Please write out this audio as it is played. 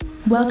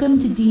Welcome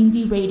to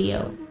D&D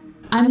Radio.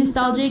 I'm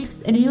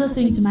Nostalgics, and you're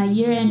listening to my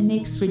year-end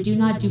mix for Do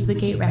Not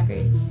Duplicate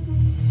Records.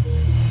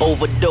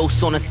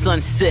 Overdose on a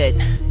sunset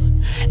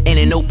and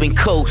an open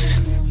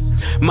coast.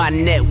 My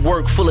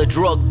network full of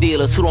drug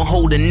dealers who don't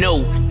hold a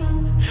note.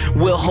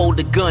 We'll hold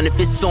the gun if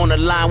it's on the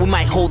line, we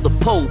might hold the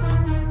Pope.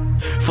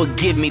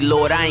 Forgive me,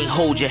 Lord, I ain't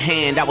hold your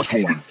hand, I was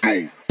holding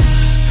dope.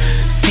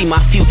 See my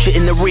future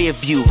in the rear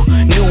view.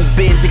 New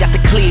Benz, I got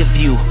the clear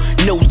view.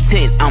 No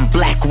tint, I'm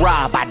Black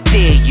Rob, I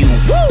dare you.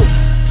 Woo!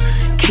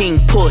 King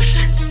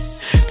Push,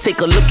 take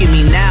a look at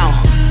me now.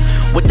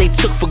 What they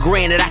took for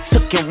granted, I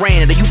took and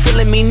ran it. Are you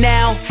feeling me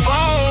now?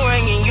 Phone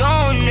ringing,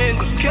 young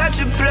nigga,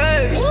 catch a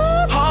place.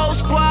 Whole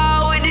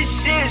squad with the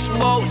shit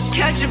smoke,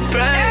 catch a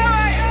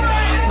place.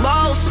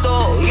 Ball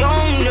store,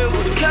 young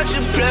nigga, catch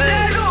a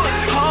place.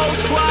 Whole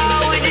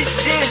squad with the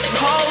shit,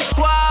 whole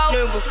squad,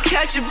 nigga,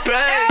 catch a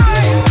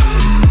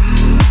place.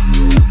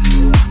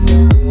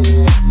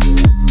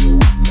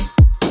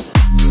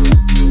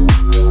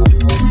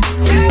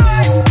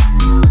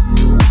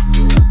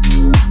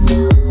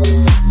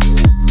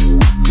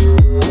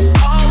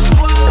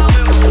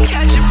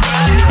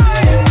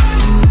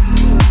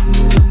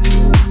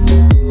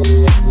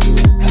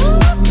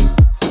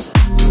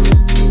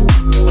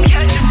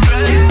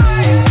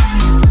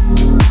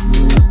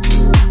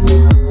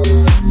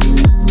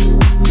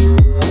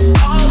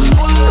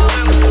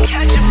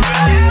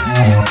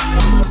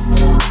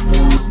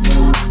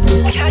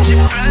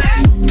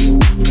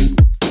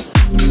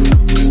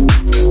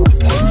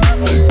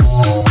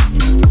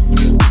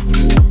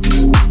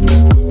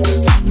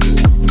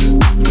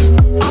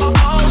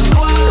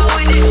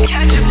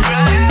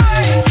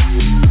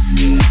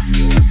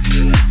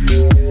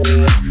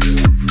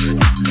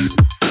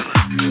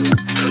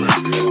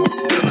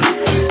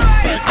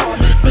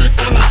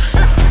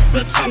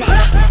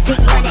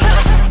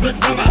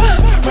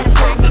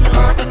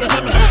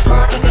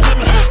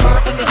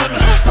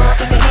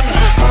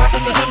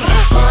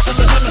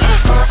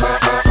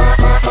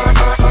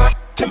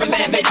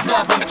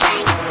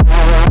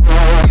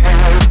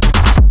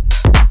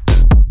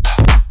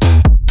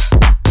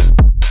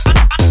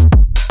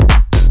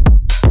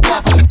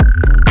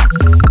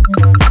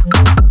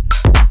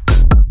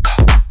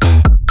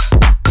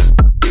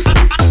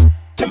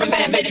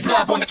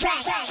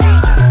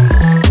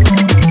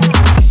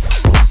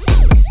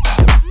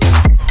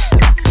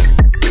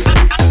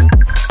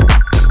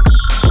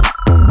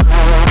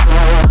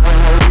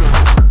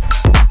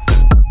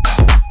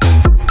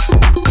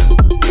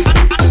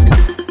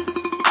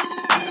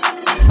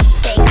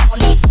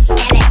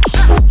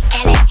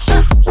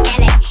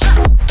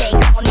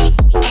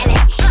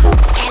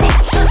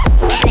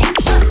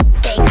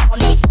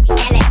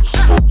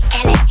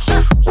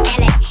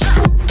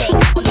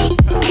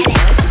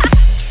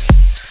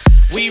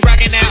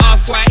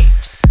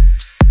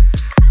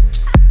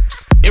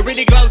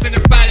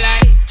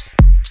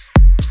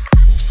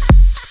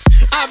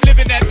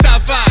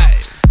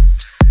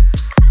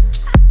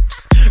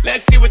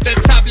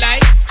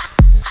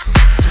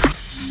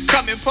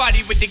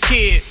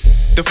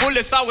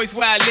 Always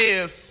where I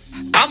live.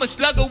 I'm a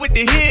slugger with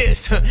the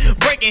hits,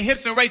 breaking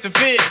hips and raising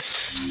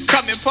fists.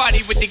 Come and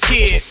party with the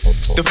kid.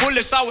 The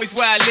fullest always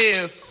where I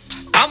live.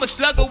 I'm a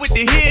slugger with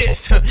the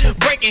hits,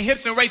 breaking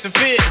hips and raising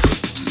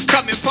fists.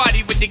 Come and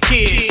party with the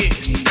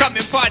kid. Come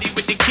and party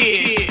with the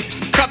kid.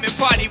 Come and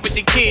party with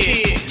the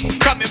kid.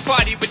 Come and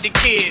party with the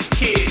kid.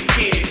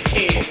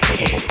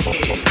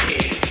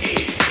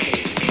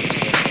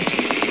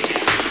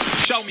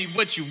 Show me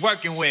what you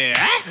working with.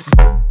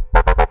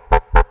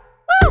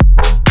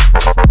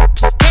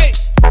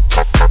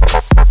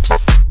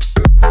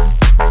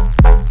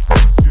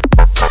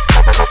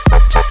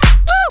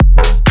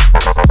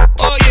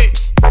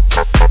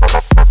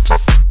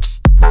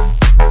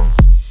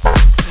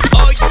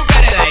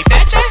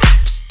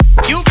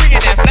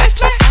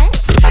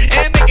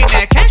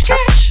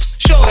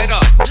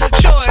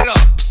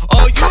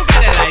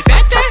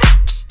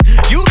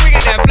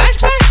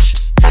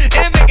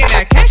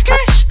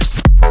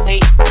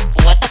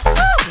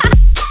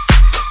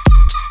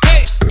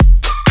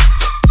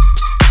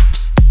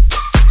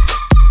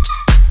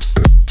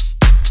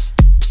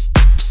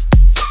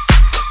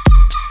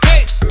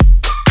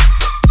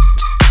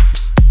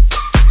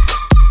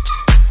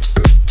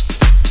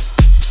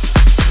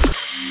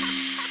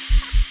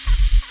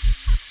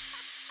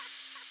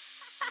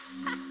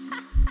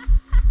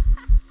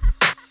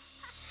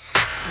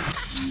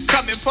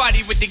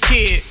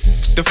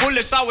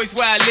 Always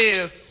where I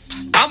live.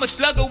 I'm a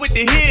slugger with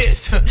the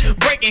hits,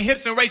 breaking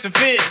hips and raising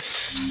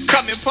fists.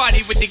 Come and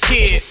party with the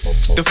kid.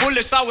 The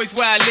fullest always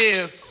where I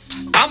live.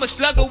 I'm a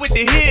slugger with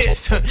the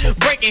hits,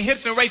 breaking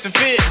hips and raising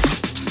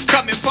fists.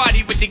 Come and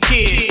party with the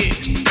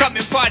kid. Come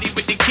and party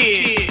with the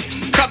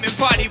kid. Come and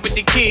party with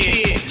the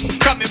kid.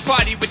 Come and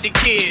party with the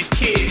kid.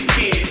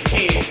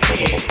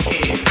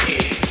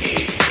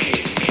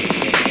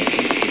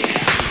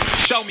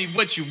 Show me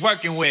what you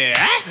working with.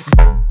 Hey.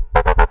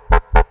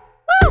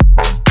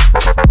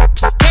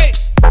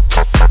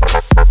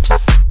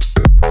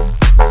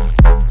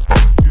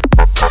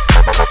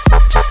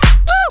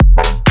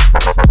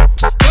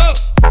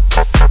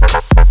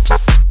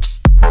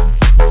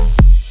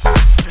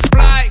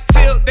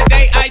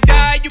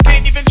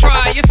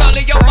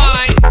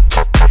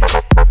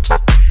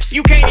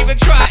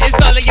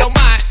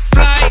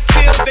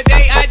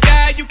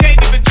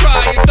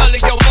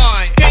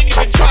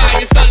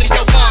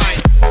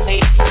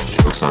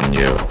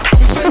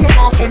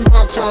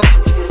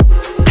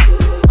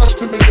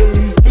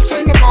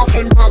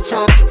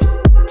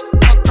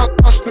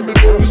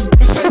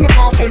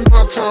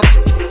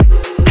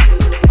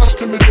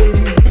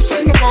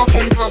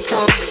 Jokes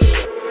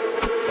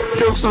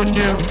on you. Jokes on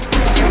you.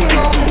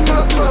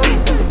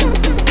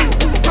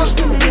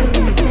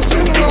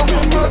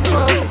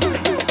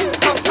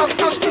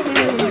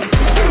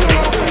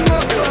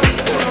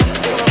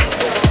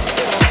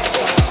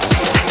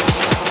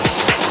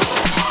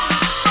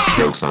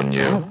 Jokes on you. Jokes on you. Jokes on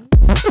you.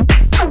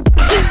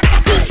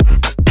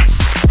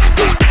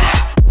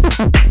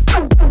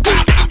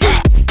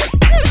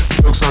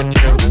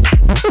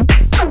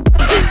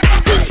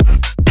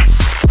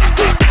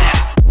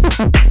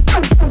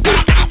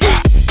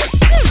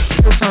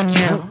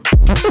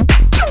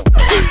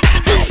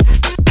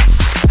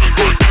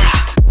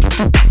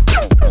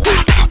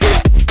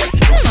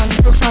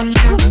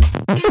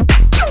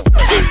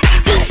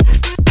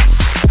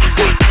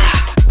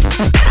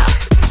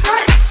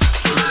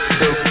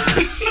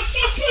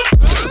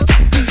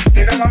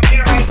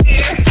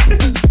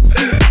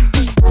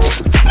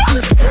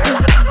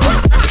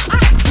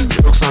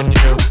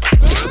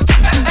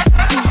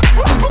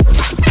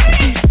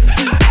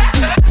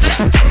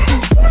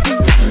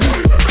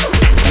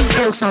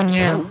 Jokes on you. Jokes on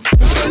you.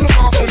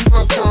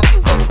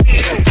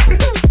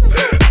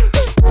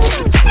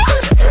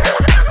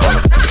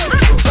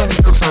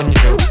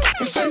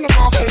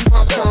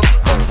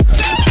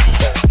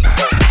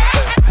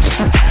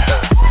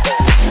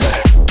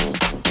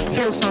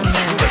 Jokes on you.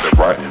 That's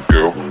right,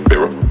 girl,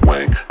 Vera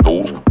Wang,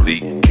 nose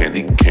bleed,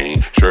 candy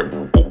cane, shirt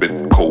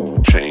open,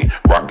 cold chain,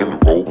 rock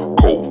and roll,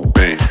 cold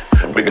bang,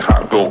 make it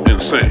hot, go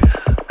insane.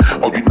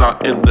 Oh, you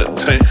not in the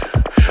tank?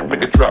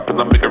 Make it drop and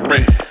I make it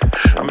rain.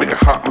 I make it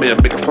hot, man,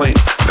 make it flame.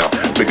 Now,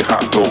 make it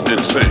hot, go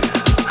insane.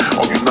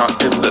 Oh, you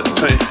not in the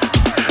tank?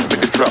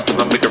 Make it drop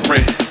and I make it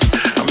rain.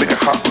 I make it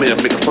hot, man,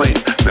 make it flame.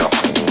 Now,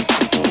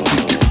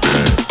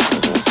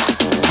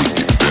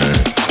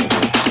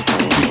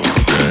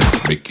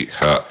 make it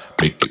hot,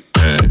 make it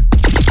bad.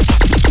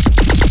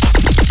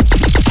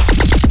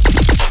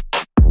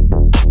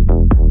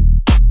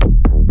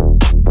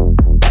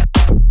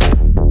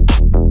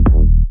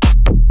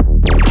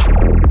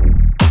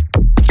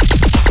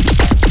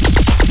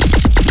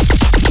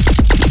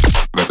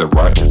 The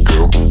right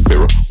girl,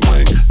 Vera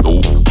Wang, no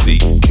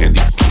bleed,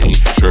 candy cane,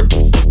 shirt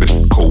open,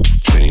 cold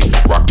chain,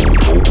 rock and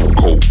roll,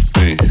 cold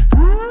bang.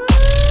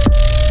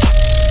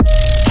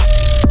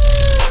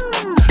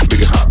 Make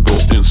it hot, go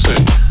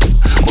insane.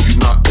 Oh, you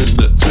not in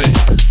the tank?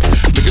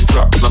 Make it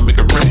drop and I make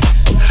it rain.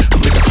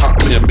 I make it hot,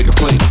 man, make it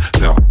flame.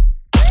 Now,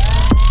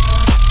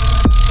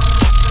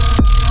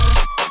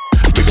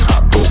 make it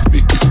hot, go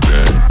make it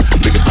bad.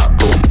 Make it hot,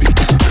 go make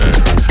it bad.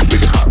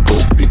 Make it hot,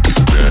 go make it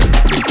bad.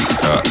 Make it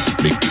hot,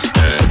 make it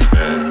bad.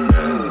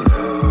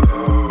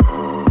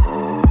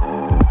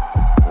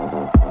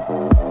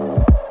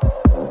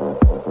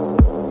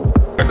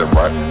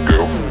 Right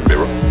girl,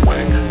 Vera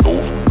Wang,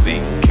 nose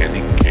bleed,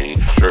 candy cane,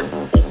 shirt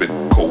open,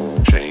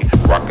 cold chain,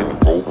 rock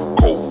and roll,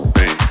 cold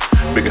bang.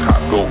 Make it hot,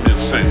 go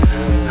insane.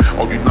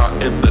 Oh, you not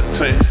in the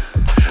tank?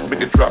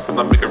 Make it drop and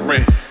I make it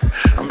rain.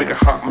 I make it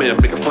hot, man,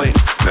 make it flame.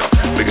 Now,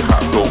 make it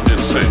hot, go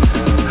insane.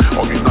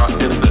 Oh, you not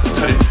in the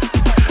tank?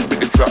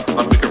 Make it drop and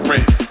I make it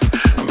rain.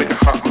 I make it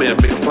hot, man,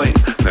 make it flame.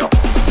 Now,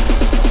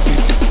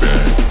 make it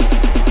bad,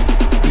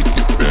 make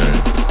it bad,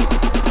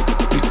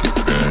 make it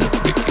bad,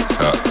 make it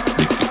hot.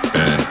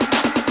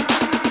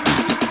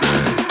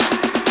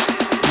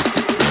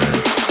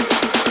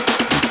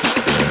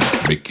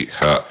 Make it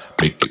hot,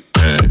 make it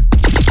bad.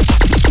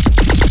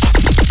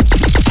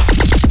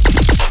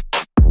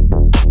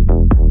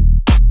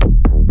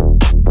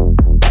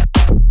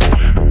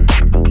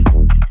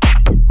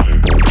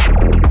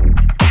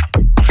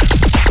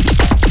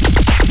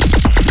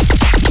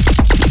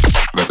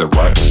 Let the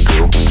right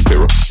girl,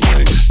 Vera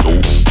Wang, no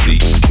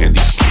bleed,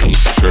 candy cane,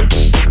 shirt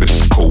open,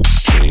 cold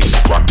chain,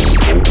 rock and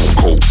roll,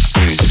 cold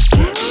bang.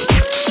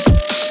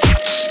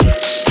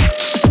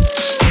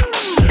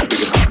 Make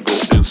it hot, go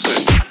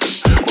insane.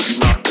 Oh, you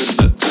not in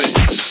the tank?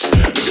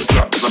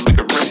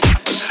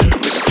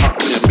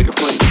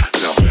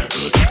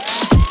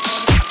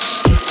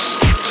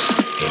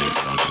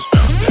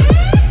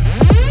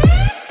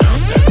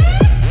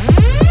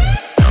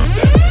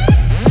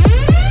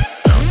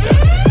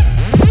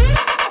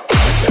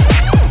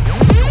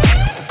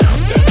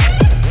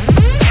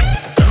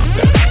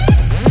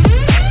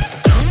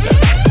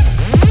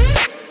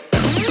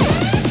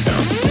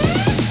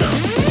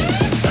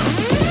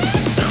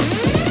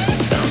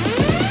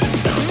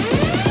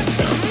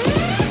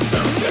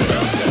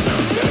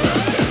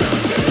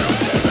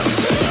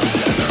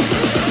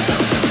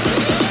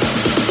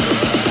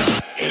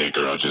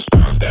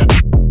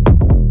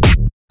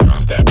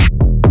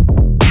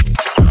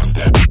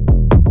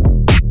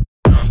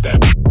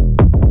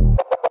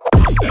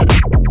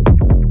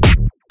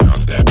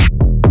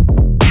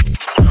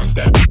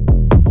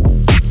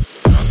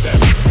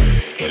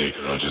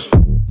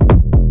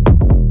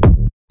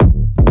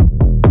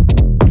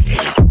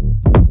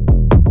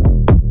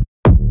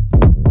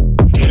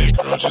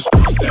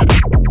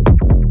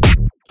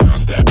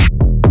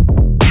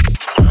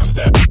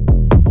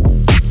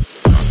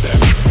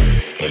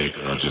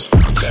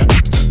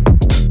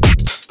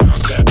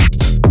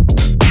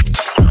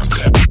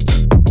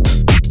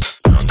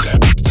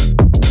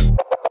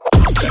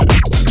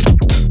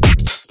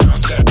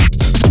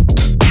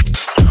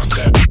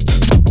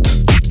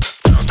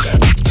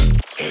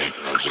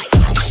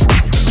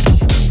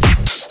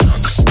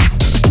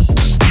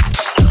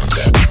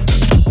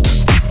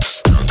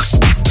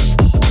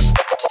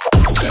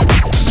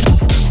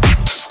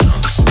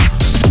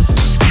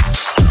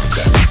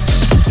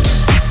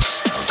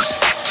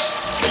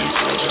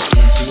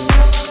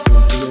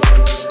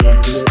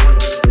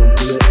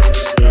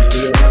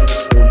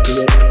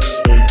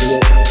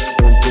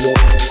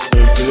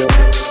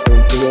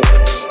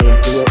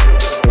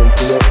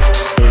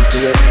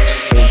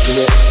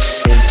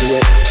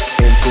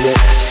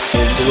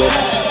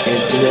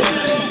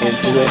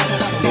 Into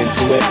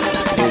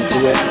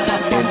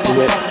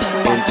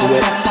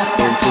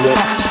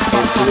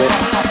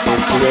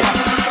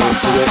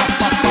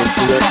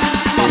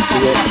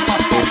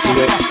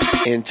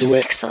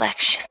it.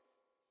 Selection.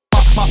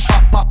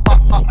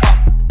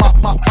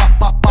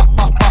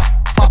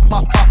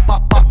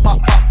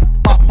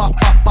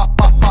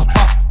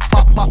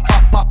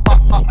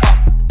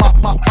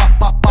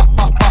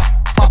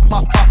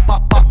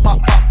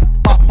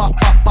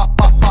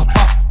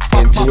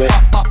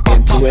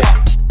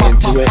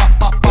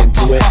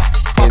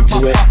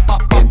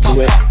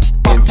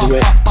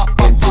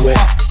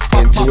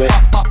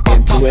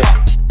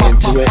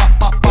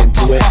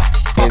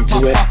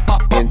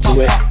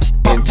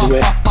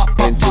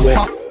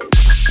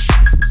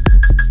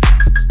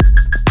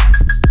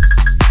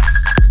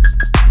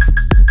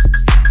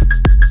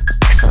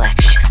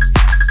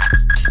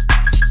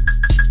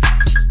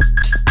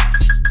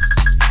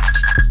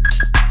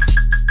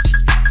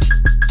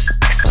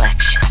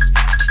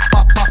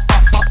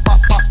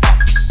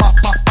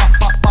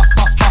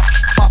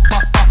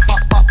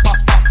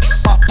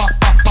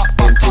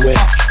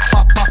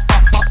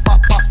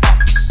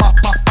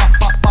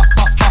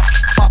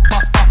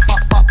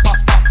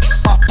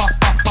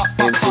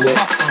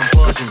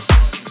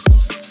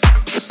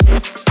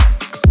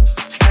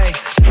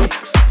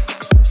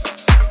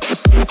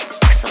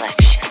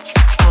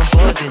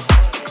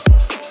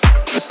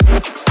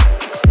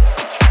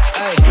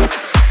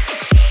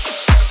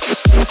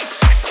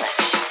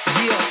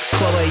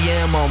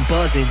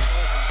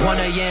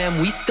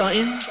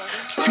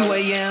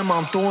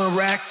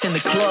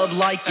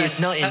 Like it's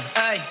nothing.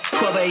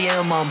 12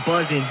 a.m. I'm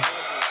buzzing.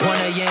 1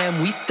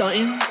 a.m. we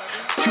stunting.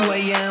 2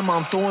 a.m.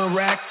 I'm throwing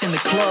racks in the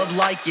club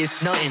like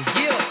it's nothing.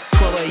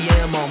 12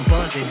 a.m. I'm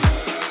buzzing.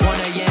 1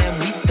 a.m.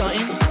 we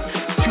stunting.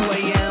 2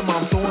 a.m.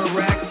 I'm throwing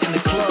racks in the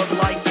club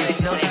like it's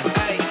nothing.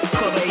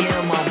 12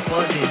 a.m. I'm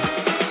buzzing.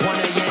 1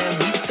 a.m.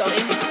 we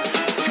stunting.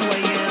 2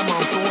 a.m.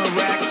 I'm throwing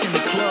racks in the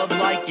club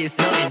like it's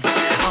nothing.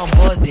 I'm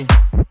buzzing.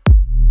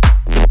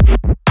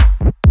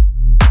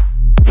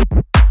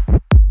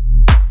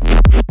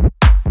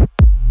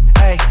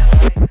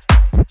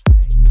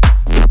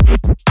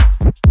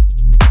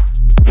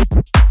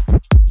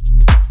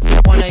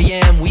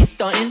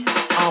 Stunting,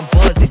 I'm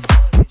buzzing.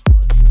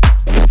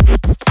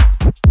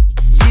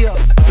 Yeah,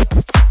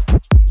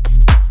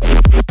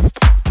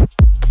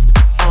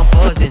 I'm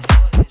buzzing.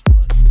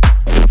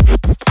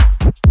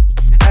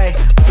 Hey,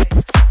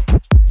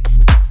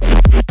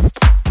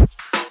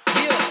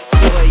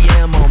 yeah. 4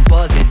 a.m. I'm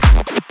buzzing.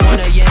 1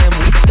 a.m.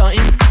 we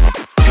stunting.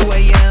 2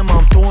 a.m.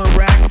 I'm throwing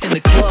racks in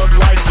the club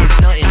like it's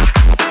nothing.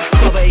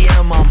 12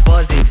 a.m. I'm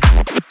buzzing.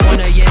 1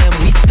 a.m.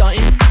 we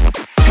stunting.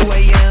 2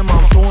 a.m.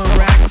 I'm throwing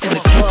racks in the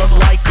club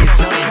like it's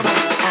nothing.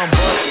 I'm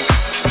buzzing.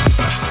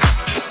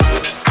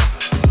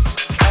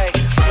 Hey.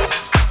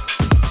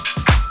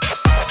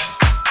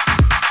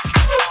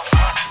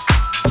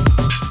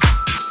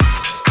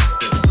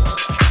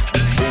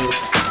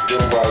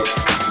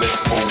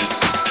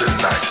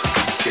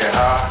 Get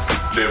high,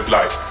 live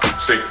life.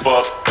 Say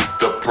fuck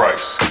the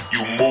price.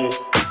 You move,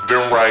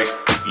 then right.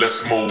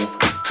 Let's move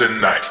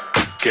tonight.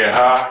 Get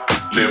high,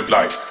 live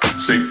life.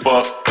 Say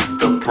fuck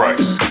the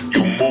price.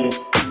 You move,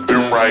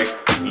 then right.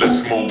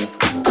 Let's move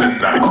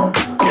tonight.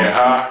 Get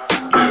high,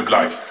 live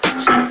life.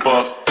 Say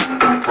fuck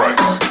the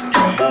price.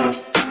 You move,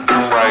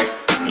 then right.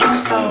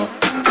 Let's move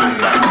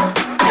tonight.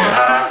 Get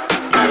high,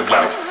 live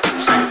life.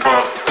 Say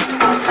fuck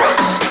the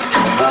price.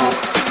 You move,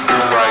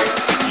 then right.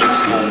 Let's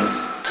move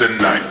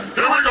tonight.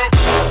 Here we go.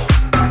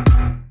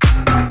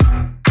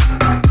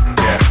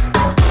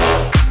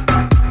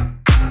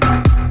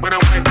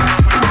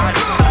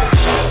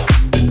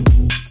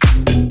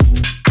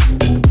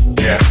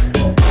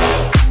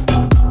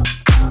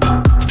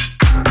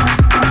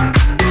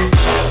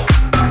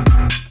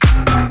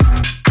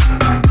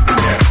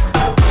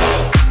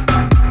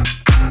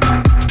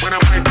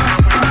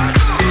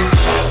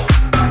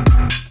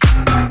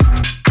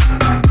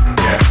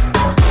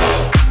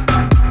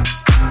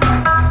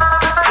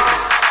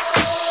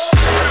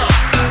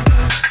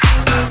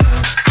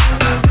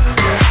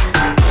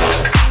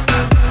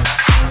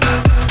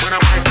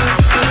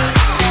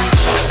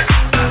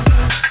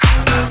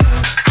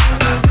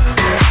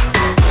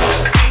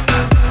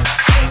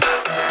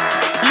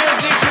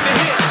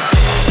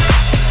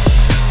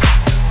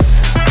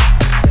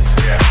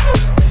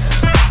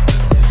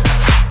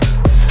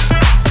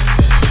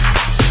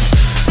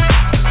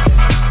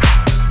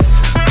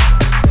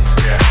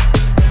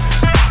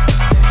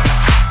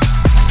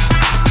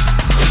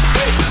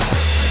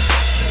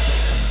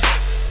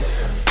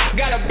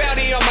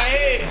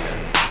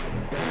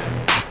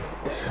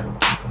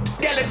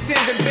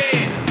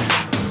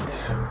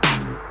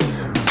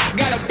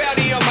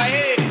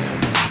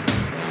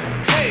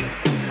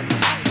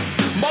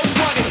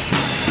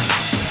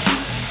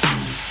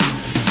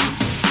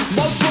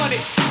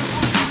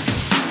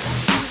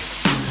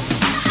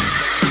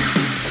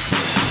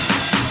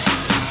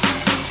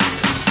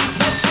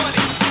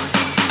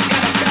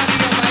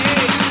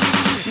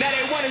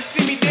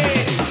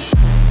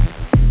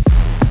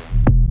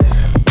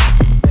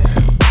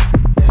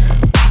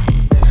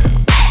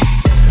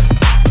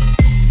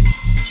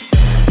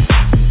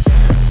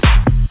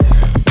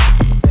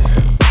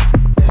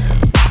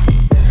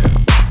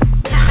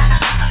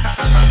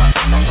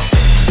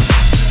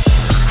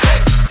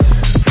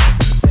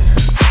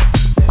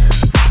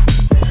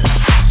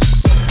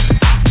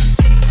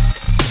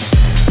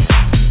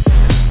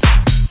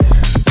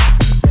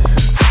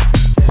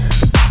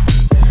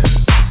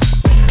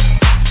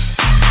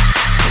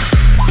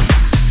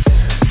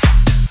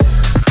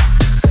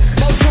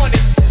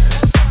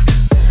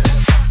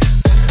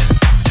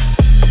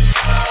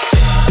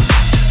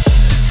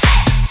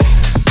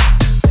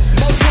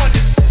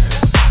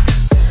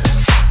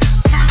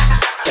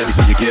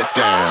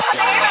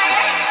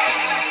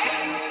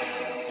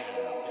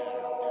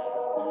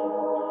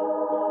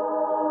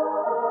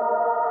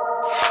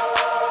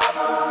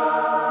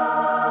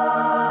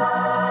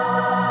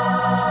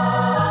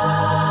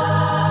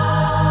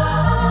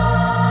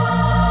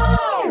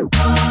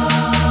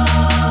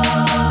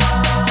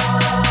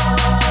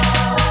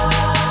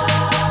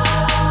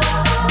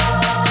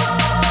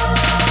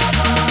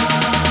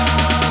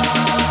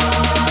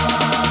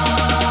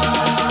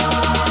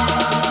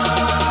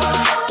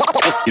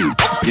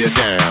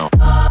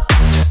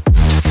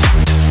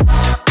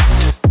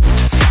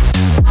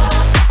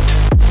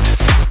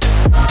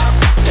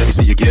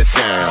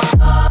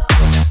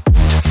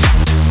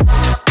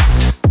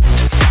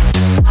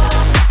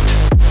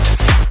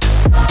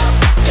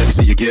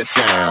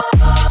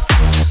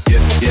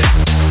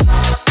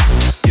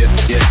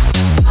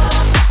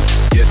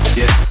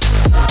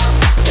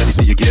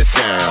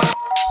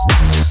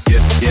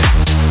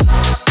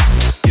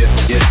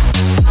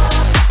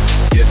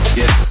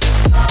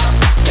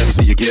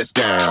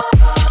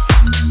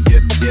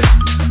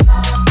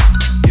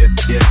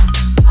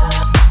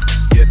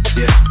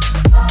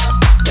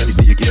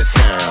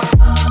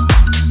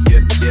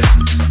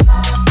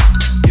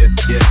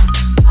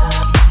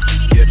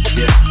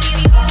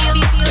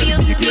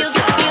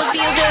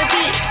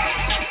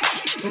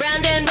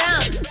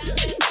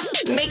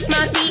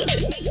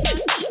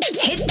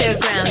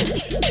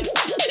 ground.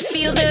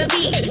 Feel the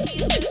beat.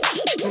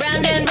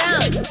 Round and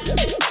round.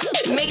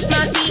 Make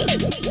my feet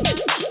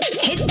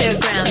hit the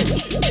ground.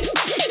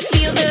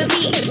 Feel the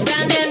beat.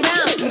 Round and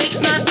round. Make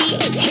my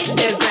feet hit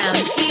the ground.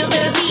 Feel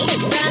the beat.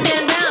 Round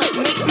and round.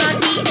 Make my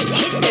feet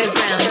hit the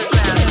ground.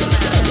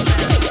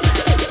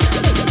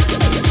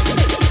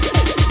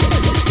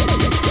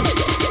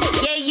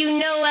 Yeah, you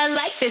know I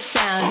like this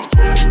sound.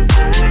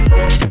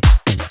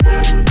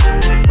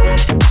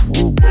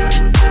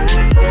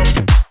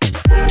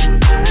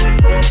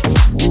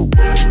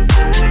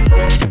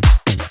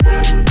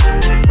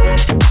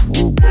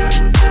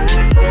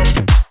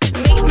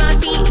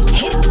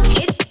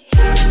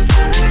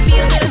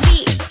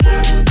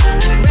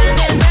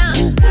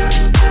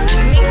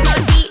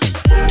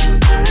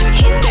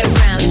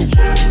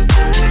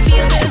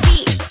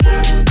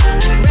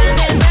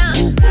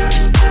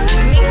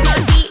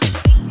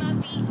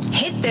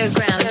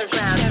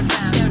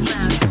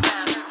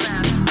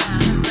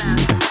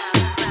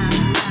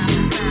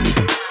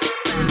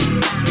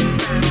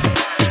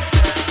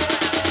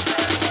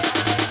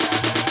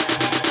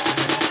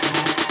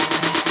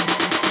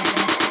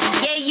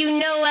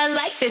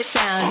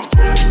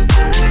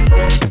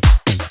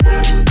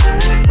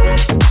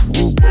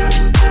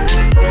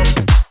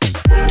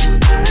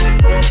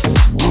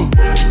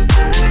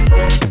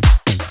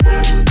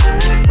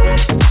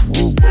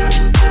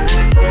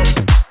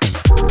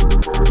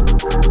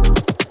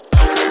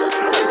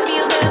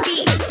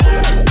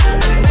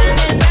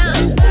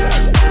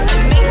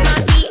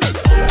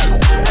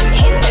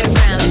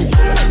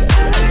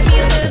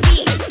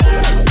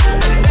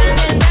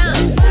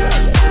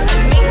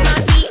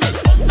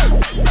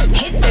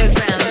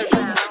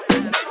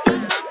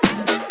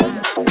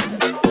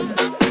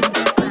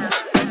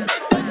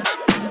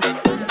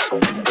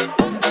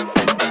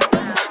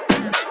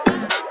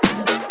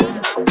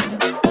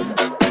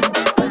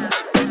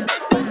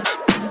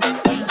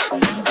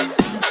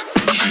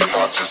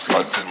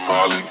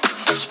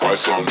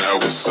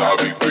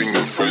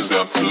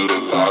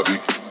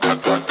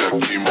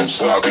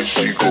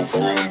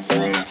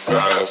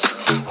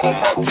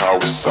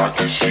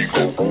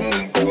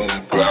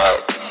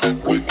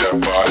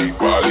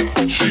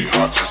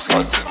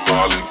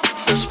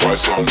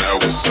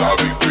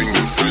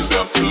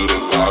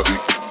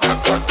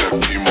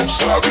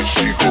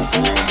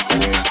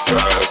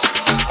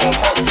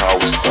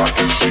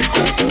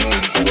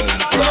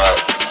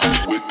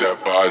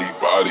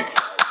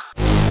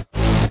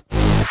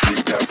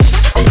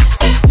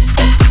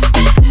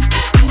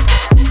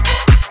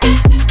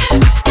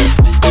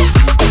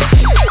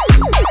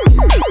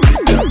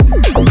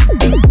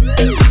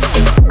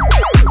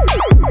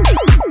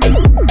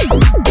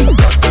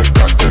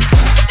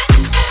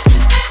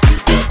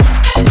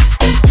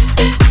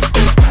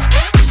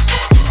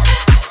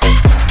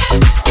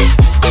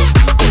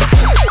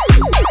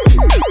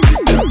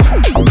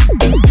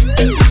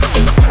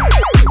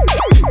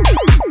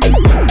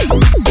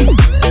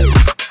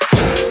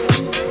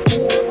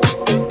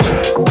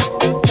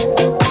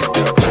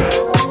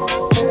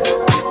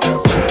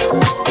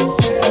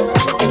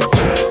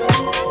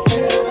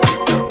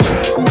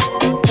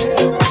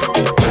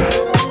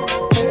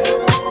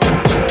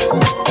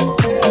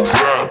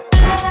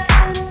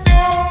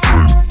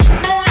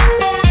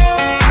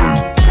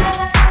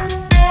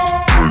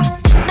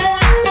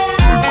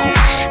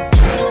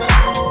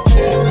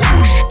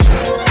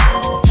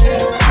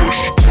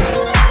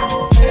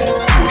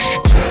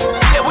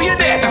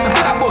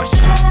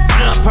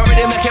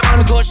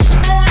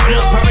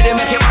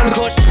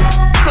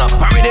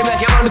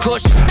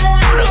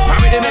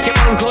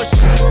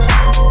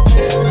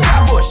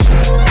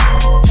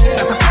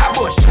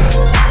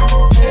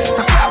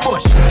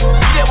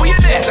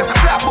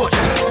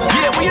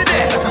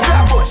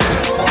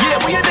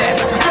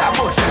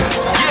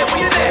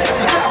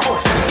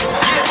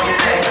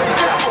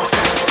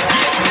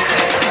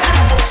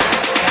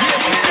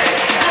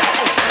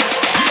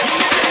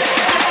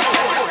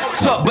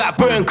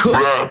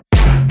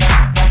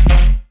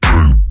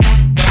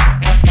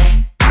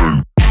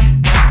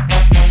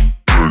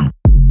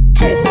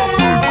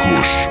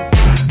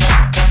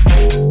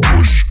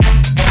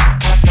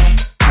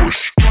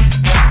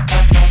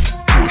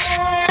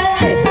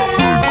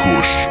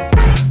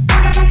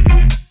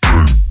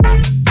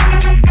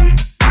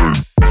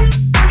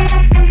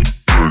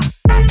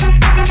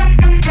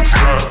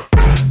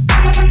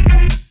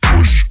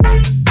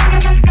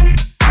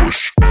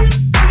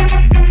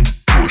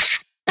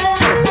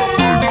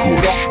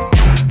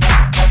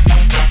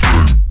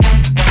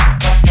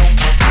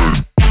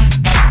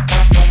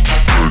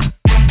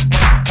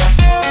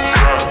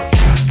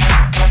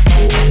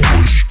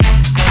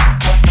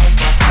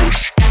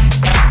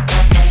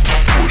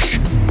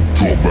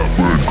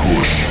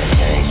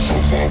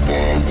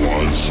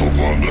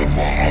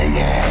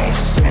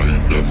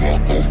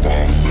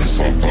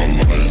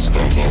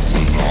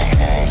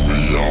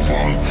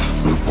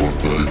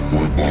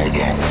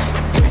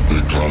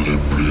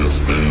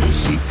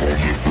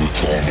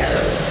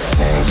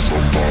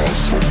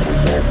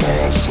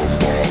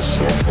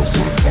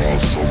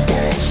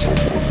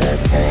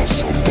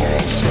 Awesome.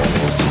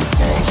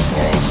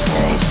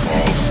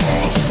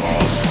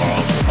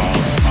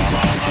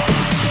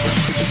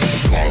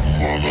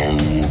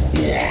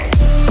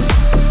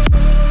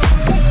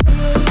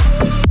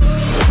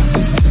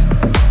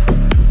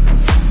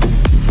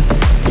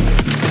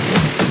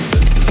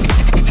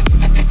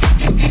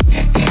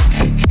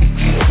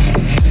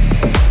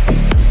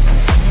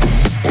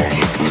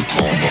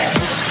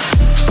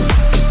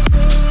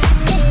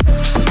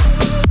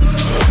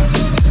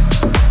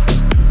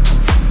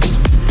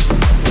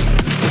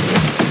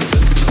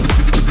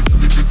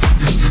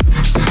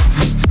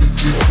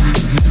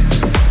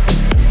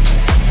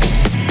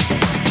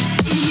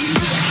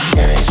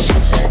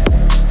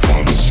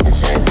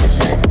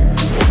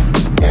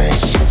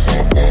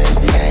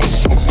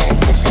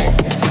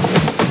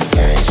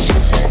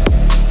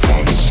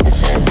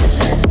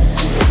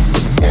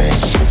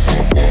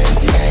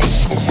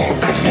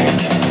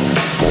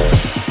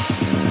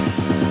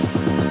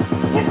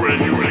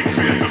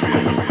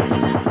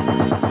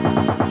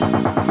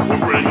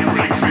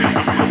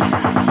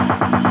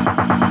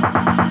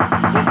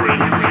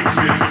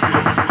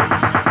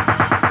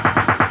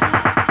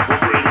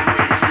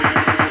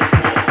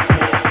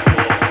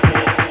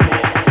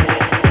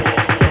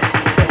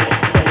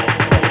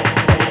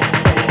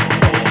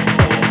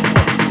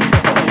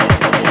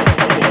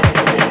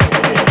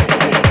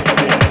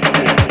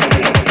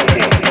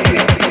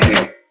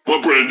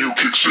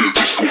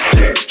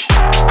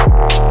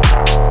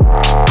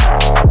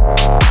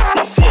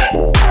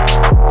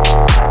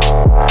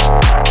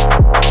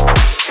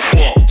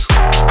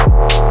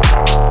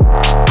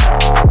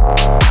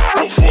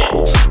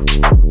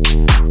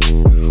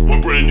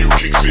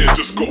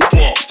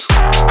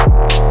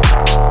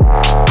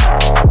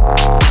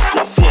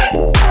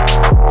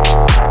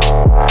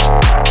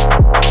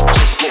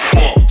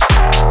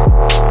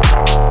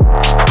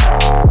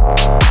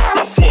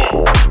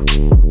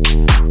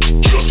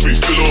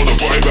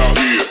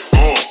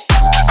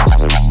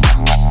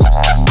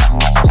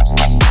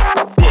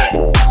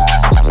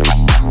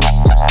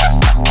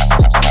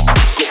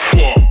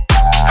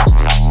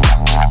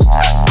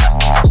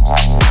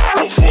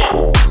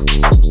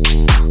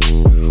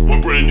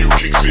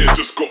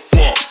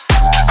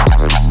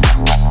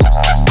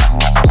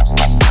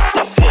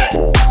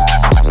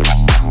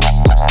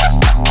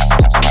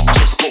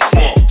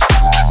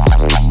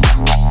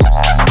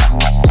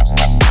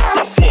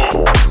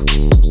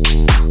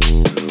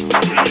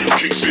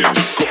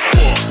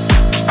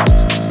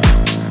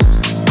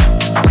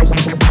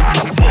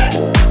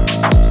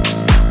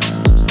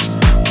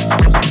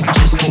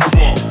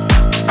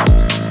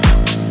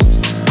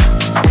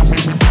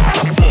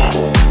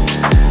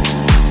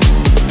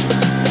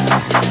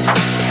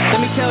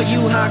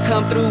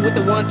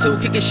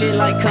 Kicking shit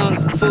like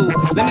kung fu.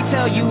 Let me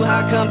tell you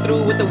how I come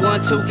through with the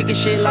 1-2, kicking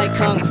shit like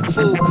kung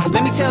fu.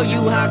 Let me tell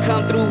you how I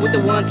come through with the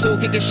 1-2,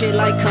 kicking shit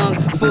like kung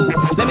fu.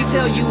 Let me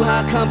tell you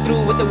how I come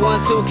through with the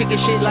 1-2, kicking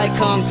shit like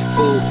kung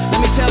fu. Let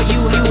me tell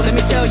you, let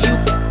me tell you,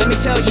 let me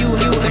tell you,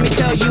 let me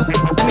tell you,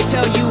 let me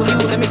tell you,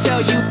 let me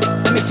tell you,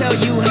 let me tell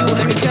you,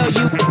 let me tell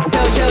you,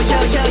 yo yo yo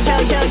yo yo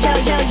yo yo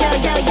yo yo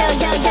yo yo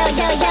yo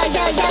yo yo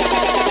yo.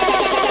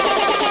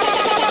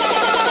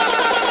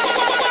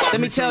 Let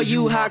me tell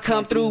you how I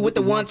come through with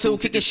the 1-2,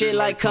 kicking shit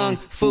like kung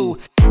fu.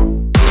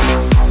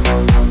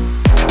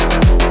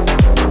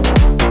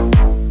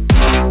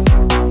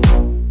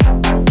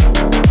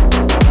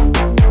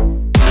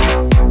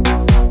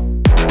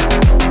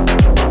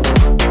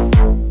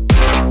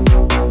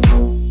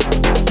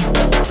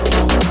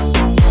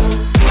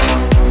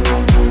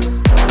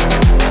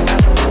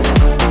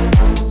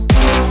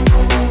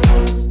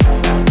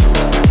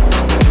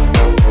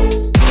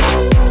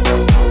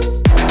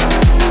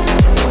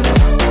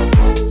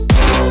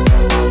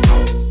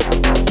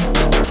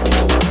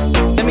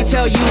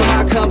 Tell you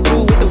how I come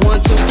through with the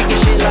 1-2, kicking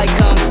shit like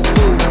kung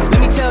fu. Let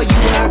me tell you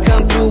how I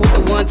come through with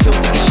the 1-2,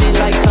 kicking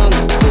shit like kung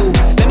fu.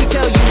 Let me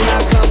tell you how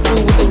I come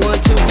through with the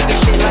 1-2, kicking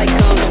shit like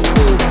kung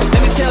fu.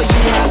 Let me tell you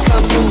how I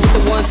come through with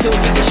the 1-2,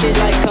 kicking shit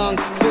like kung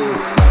fu.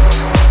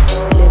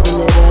 Living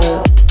it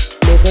up,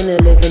 living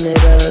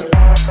it up.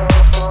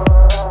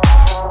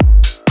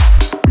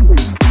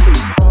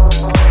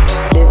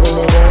 Living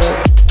it up,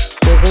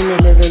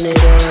 living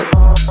it up.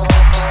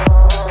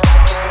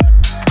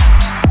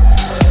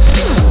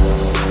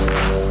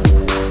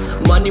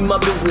 Money my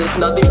business,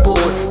 now they bored.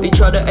 They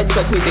try to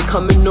attack me, they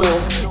coming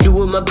on.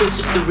 Doing my best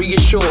just to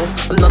reassure.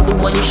 I'm not the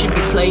one you should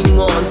be playing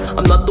on.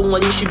 I'm not the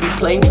one you should be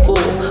playing for.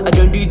 I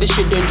don't do this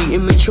shit dirty,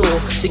 immature.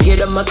 To get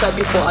at my side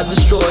before I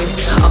destroy.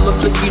 I'ma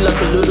flick you like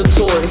a little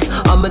toy.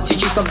 I'ma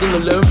teach you something to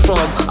learn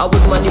from. I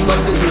was minding my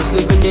business,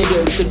 living it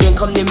up. So don't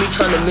come near me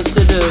trying to mess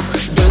it up.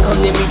 Don't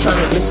come near me trying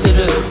to mess it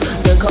up.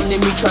 Don't come near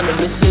me trying to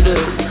mess it up.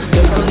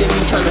 Don't come near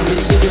me trying to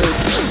mess it up.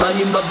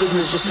 Minding my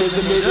business, just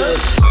living it up.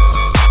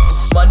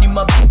 Minding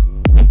my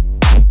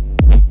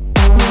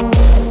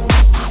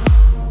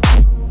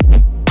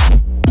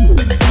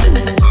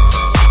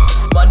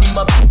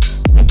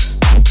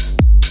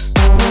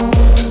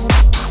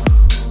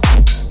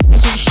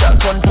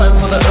one time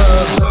for the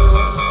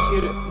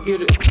get it,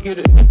 get it, get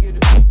it.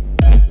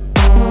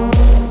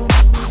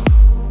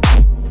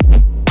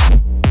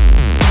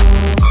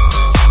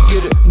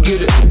 Get it,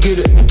 get it, get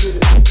it, get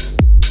it.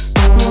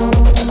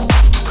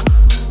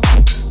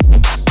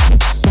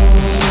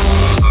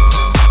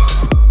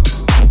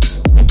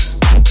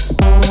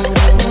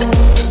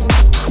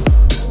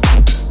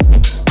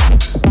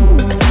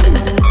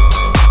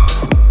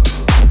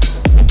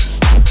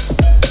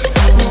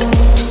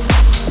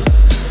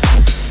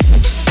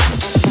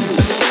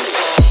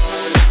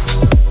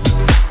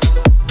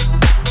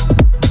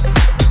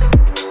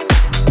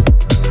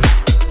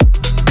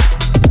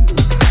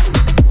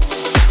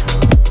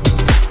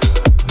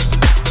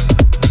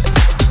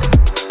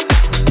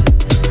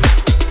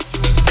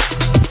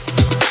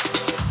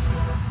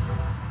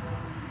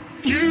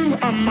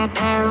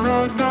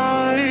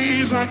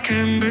 I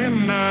can't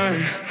deny.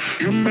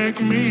 You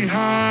make me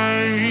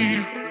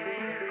high.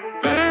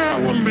 There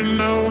won't be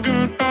no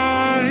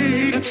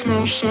goodbye. it's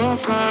no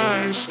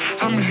surprise.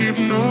 I'm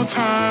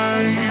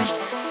hypnotized.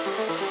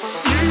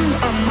 You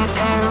are my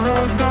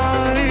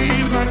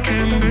paradise, I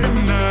can't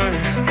deny.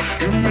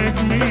 You make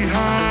me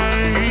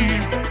high.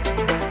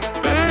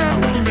 There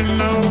won't be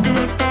no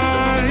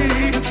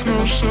goodbye. It's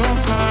no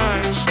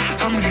surprise.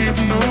 I'm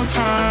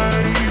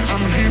hypnotized.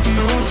 I'm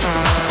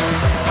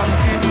hypnotized. I'm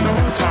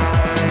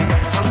hypnotized.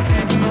 I'm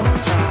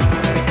hypnotized.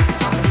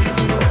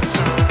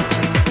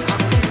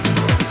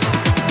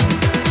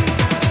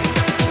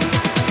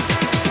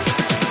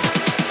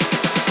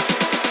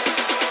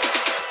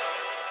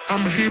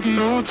 I'm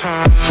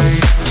hypnotized.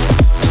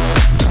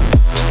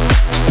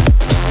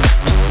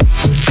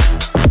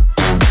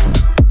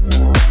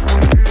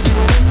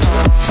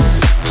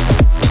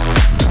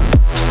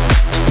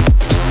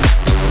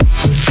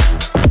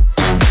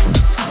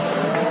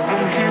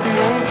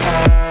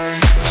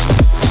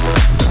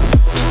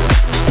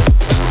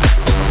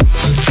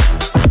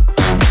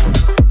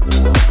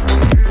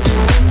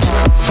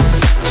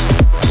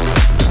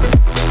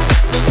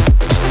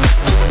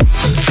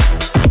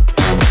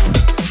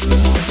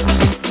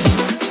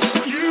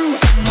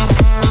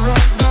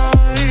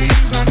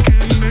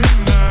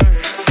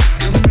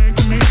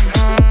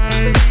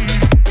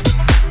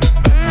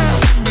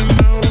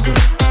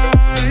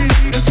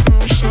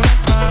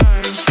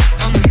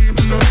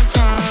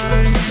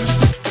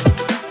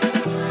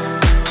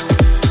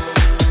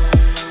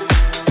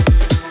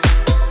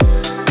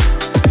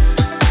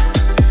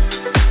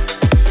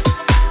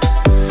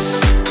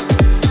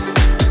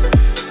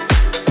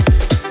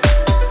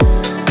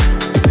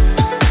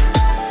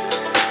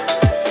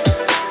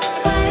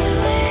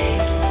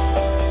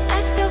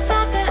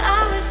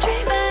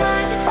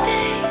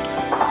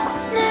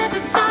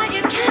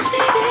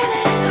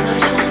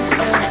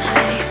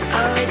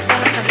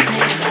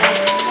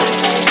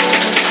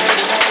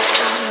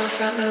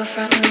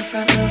 Front